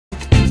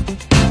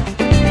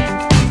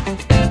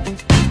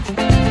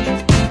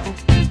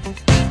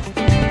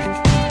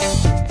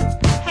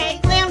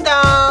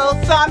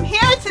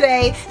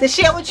today to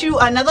share with you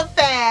another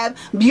FAB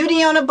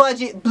Beauty on a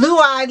Budget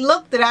blue-eyed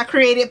look that I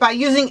created by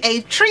using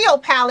a trio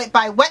palette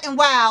by Wet n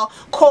Wild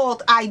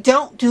called I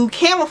Don't Do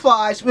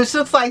Camouflage, which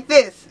looks like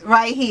this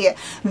right here.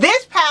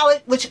 This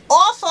palette, which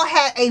also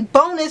had a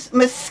bonus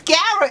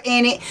mascara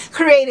in it,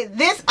 created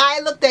this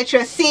eye look that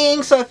you're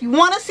seeing. So if you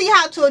want to see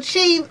how to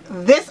achieve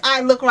this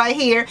eye look right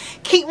here,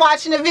 keep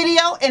watching the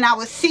video and I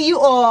will see you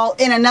all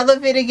in another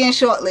video again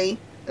shortly.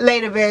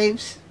 Later,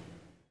 babes.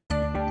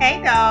 Hey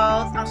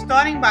dolls, I'm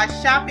starting by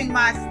shopping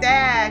my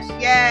stash.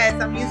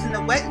 Yes, I'm using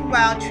the Wet n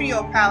Wild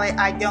Trio palette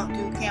I Don't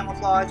Do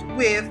Camouflage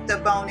with the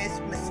bonus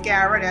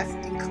mascara that's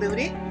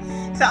included.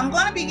 So I'm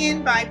going to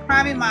begin by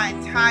priming my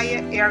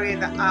entire area of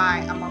the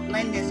eye. I'm going to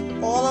blend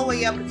this all the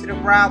way up into the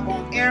brow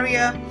bone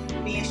area,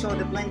 being sure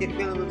to blend it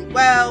really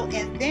well.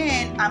 And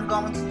then I'm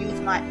going to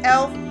use my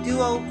e.l.f.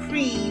 Duo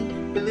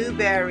Cream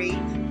Blueberry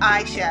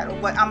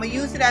eyeshadow, but I'm going to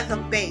use it as a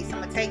base.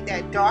 I'm going to take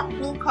that dark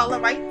blue color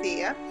right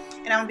there,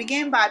 and I'm going to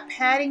begin by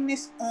patting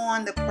this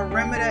on the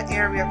perimeter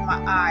area of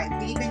my eye,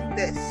 leaving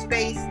the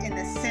space in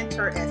the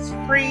center as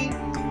free.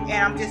 And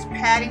I'm just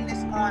patting this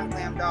on,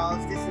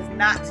 GlamDollz. This is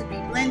not to be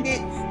blended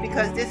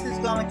because this is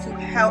going to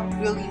help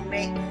really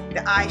make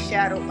the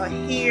eyeshadow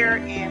adhere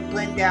and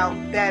blend out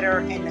better,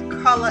 and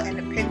the color and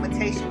the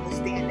pigmentation will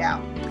stand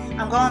out.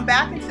 I'm going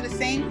back into the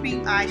same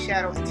cream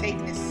eyeshadow and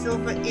taking this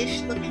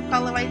silver-ish looking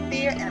color right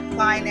there and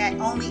applying that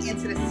only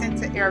into the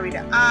center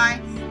area of the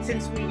eye.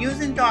 Since we're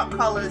using dark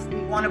colors,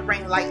 we want to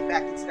bring light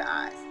back into the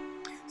eyes.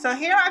 So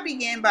here I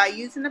begin by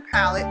using the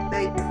palette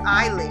labeled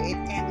eyelid,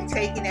 and we're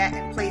taking that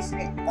and placing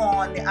it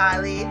on the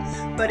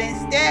eyelid. But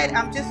instead,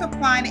 I'm just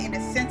applying it in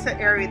the center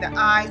area of the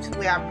eye to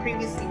where I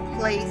previously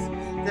placed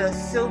the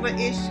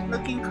silver-ish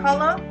looking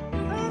color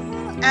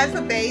as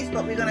a base.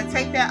 But we're going to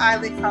take that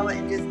eyelid color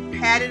and just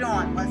pat it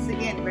on. Once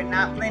again, we're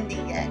not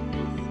blending yet.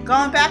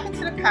 Going back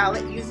into the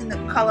palette using the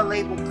color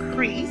labeled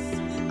crease,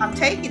 I'm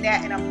taking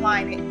that and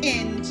applying it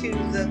into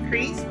the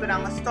crease, but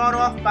I'm going to start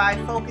off by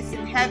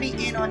focusing heavy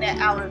in on that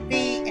outer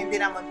V, and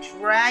then I'm going to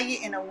drag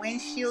it in a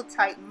windshield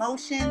type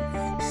motion,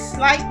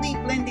 slightly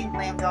blending,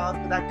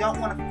 GlamDollz, but I don't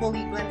want to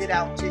fully blend it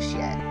out just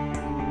yet.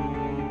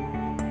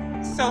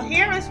 So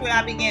here is where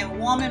I begin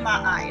warming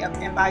my eye up,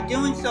 and by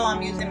doing so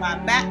I'm using my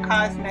MAC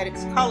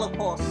Cosmetics color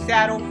called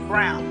Saddle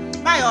Brown,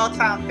 my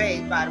all-time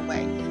fave, by the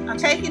way. I'm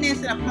taking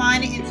this and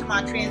applying it into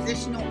my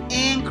transitional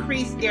and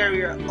crease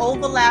area,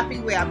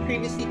 overlapping where I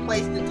previously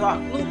placed the dark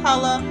blue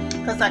color,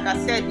 because like I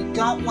said, we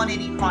don't want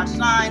any harsh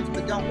lines.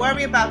 But don't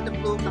worry about the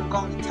blues. I'm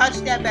going to touch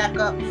that back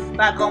up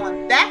by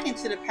going back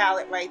into the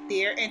palette right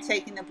there and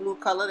taking the blue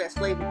color that's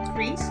labeled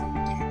crease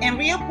and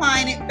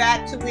reapplying it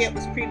back to where it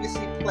was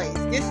previously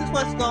placed. This is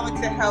what's going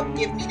to help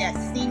give me that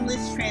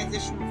seamless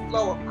transitional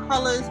flow of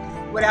colors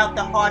without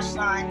the harsh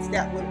lines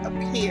that would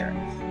appear.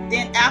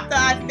 Then after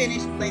I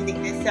finish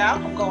blending this out,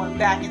 I'm going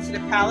back into the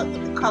palette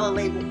with the color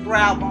labeled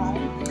Brow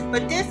Bone.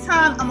 But this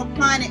time I'm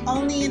applying it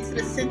only into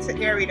the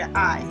center area of the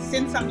eye.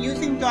 Since I'm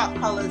using dark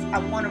colors, I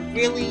want to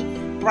really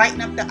brighten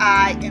up the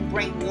eye and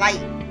bring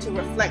light to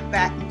reflect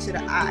back into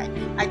the eye.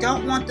 I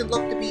don't want the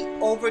look to be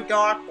over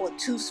dark or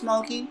too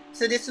smoky,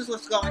 so this is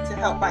what's going to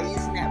help by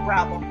using that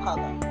brow bone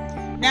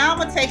color. Now I'm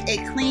going to take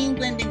a clean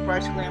blending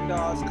brush,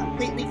 GlamDollz,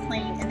 completely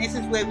clean, and this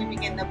is where we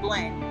begin to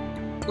blend.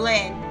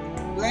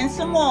 Blend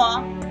some more,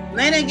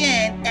 blend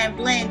again, and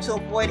blend to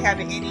avoid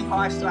having any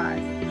harsh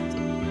lines.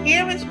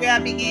 Here is where I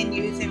begin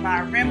using my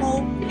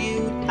Rimmel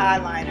Nude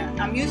Eyeliner.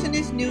 I'm using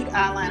this nude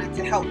eyeliner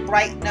to help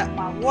brighten up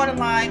my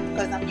waterline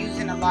because I'm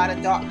using a lot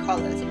of dark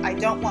colors. I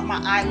don't want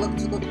my eye look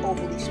to look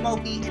overly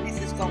smoky, and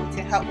this is going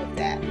to help with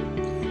that.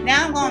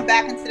 Now I'm going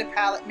back into the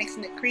palette,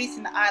 mixing the crease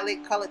and the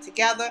eyelid color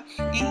together,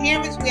 and here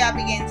is where I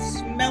begin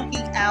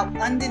smoking out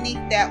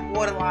underneath that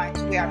waterline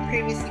to where I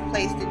previously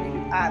placed the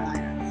nude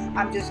eyeliner.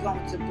 I'm just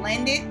going to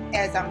blend it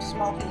as I'm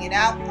smoking it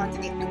out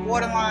underneath the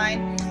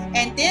waterline.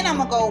 And then I'm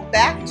going to go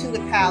back to the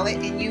palette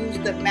and use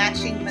the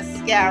matching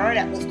mascara.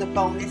 That was the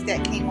bonus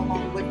that came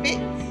along with it.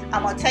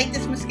 I'm going to take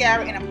this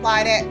mascara and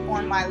apply that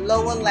on my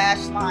lower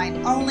lash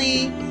line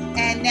only.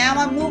 And now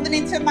I'm moving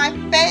into my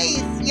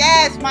face.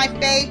 Yes, my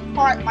fave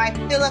part, my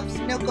Philips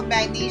Milk of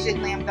Magnesia,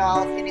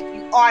 GlamDollz. And if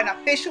you are an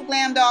official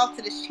GlamDollz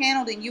to this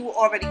channel, then you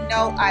already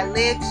know I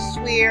live,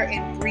 swear,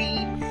 and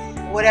breathe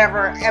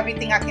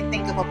everything I can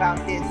think of about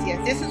this.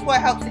 Yes, this is what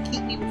helps to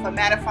keep me with a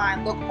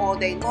mattifying look all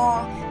day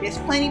long. There's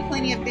plenty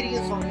of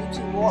videos on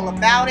YouTube all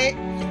about it.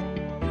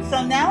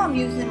 So now I'm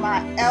using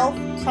my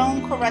e.l.f.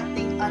 Tone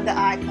Correcting Under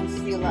Eye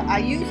Concealer. I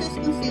use this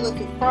concealer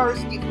to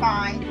first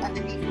define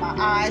underneath my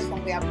eyes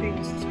from where I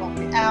previously smoked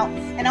it out.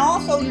 And I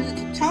also use it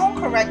to tone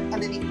correct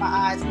underneath my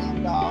eyes,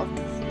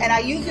 GlamDollz. And I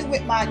use it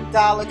with my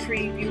Dollar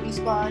Tree beauty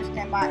sponge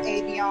and my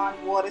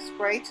Avion water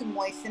spray to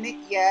moisten it.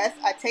 Yes,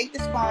 I take the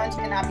sponge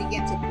and I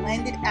begin to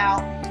blend it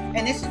out.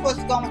 And this is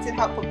what's going to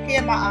help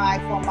prepare my eye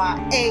for my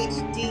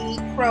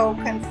HD Pro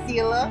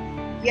Concealer.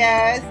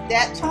 Yes,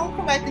 that tone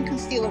correcting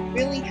concealer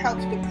really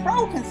helps the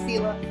Pro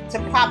Concealer to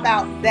pop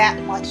out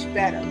that much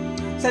better.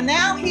 So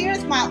now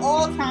here's my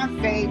all-time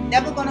fave,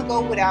 never gonna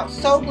go without.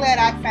 So glad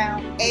I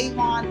found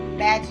Avon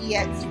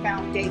Magiex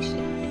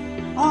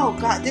Foundation. Oh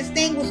God, this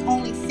thing was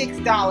only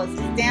 $6.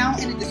 It's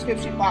down in the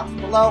description box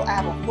below. I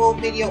have a full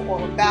video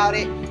all about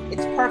it.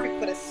 It's perfect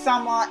for the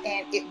summer,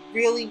 and it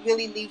really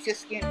leaves your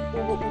skin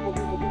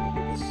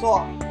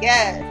soft.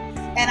 Yes.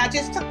 And I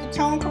just took the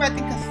tone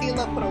correcting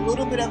concealer, put a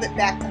little bit of it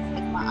back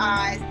underneath my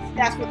eyes.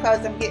 That's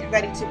because I'm getting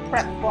ready to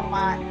prep for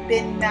my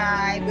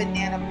midnight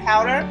banana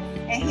powder.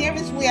 And here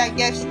is where I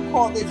guess you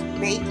call this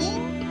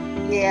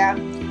baking. Yeah.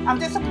 I'm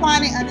just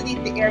applying it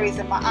underneath the areas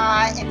of my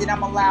eye, and then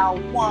I'm allow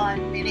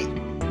 1 minute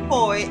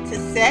for it to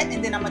set,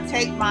 and then I'm going to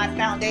take my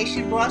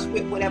foundation brush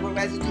with whatever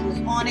residue is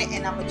on it,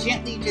 and I'm going to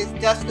gently just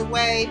dust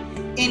away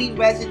any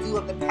residue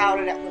of the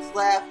powder that was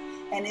left.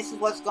 And this is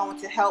what's going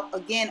to help,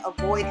 again,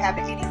 avoid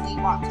having any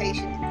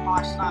demarcation and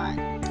harsh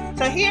lines.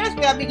 So here's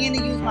where I begin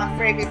to use my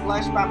favorite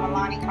blush by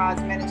Milani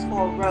Cosmetics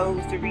called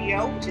Rose de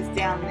Rio, which is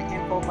down in the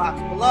info box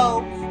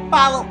below,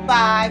 followed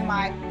by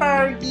my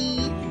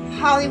Fergie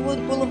Hollywood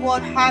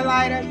Boulevard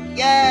highlighter.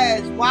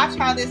 Yes, watch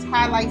how this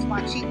highlights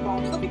my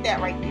cheekbones. Look at that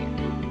right there.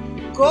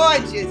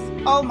 Gorgeous.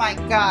 Oh my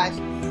gosh.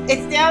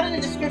 It's down in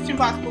the description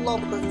box below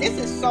because this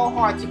is so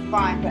hard to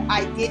find, but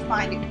I did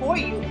find it for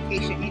you in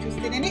case you're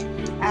interested in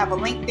it. I have a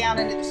link down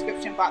in the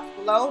description box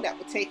below that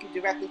will take you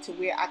directly to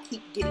where I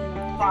keep getting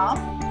them from.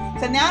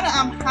 So now that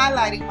I'm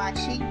highlighting my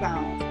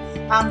cheekbones,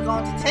 I'm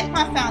going to take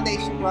my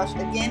foundation brush,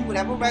 again,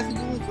 whatever residue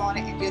is on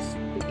it, and just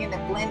begin to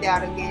blend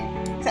out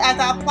again. So as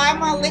I apply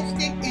my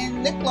lipstick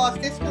and lip gloss,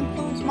 this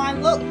concludes my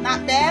look.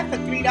 Not bad for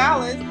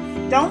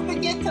 $3. Don't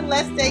forget to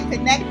let's stay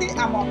connected.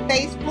 I'm on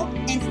Facebook,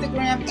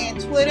 Instagram, and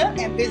Twitter.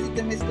 And visit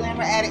the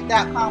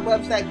MzGlamourAddict.com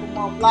website for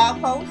more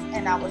blog posts.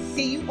 And I will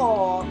see you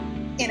all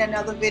in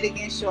another video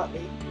again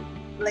shortly.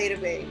 Later,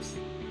 babes.